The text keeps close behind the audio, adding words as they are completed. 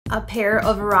A pair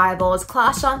of rivals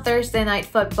clashed on Thursday Night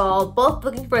Football, both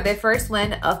looking for their first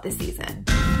win of the season.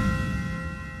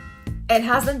 It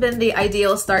hasn't been the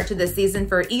ideal start to the season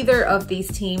for either of these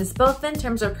teams, both in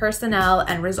terms of personnel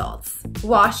and results.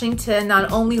 Washington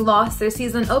not only lost their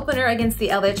season opener against the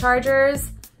LA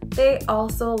Chargers, they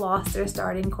also lost their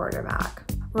starting quarterback.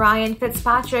 Ryan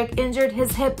Fitzpatrick injured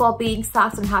his hip while being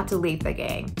sacked and had to leave the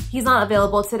game. He's not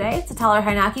available today, so Tyler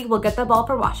Heineke will get the ball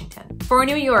for Washington. For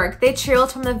New York, they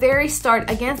trailed from the very start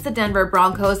against the Denver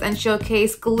Broncos and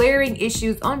showcased glaring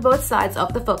issues on both sides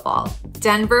of the football.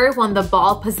 Denver won the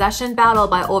ball possession battle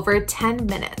by over 10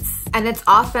 minutes, and its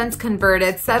offense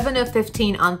converted 7 of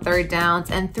 15 on third downs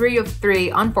and 3 of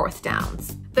 3 on fourth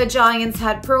downs. The Giants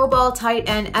had Pro Bowl tight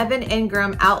end Evan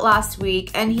Ingram out last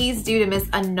week, and he's due to miss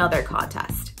another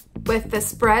contest. With the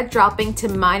spread dropping to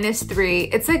 -3,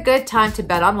 it's a good time to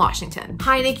bet on Washington.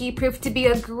 Heineke proved to be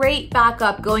a great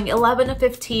backup, going 11 of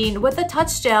 15 with a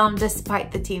touchdown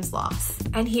despite the team's loss.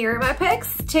 And here are my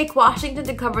picks. Take Washington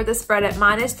to cover the spread at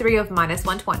 -3 of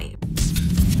 -120.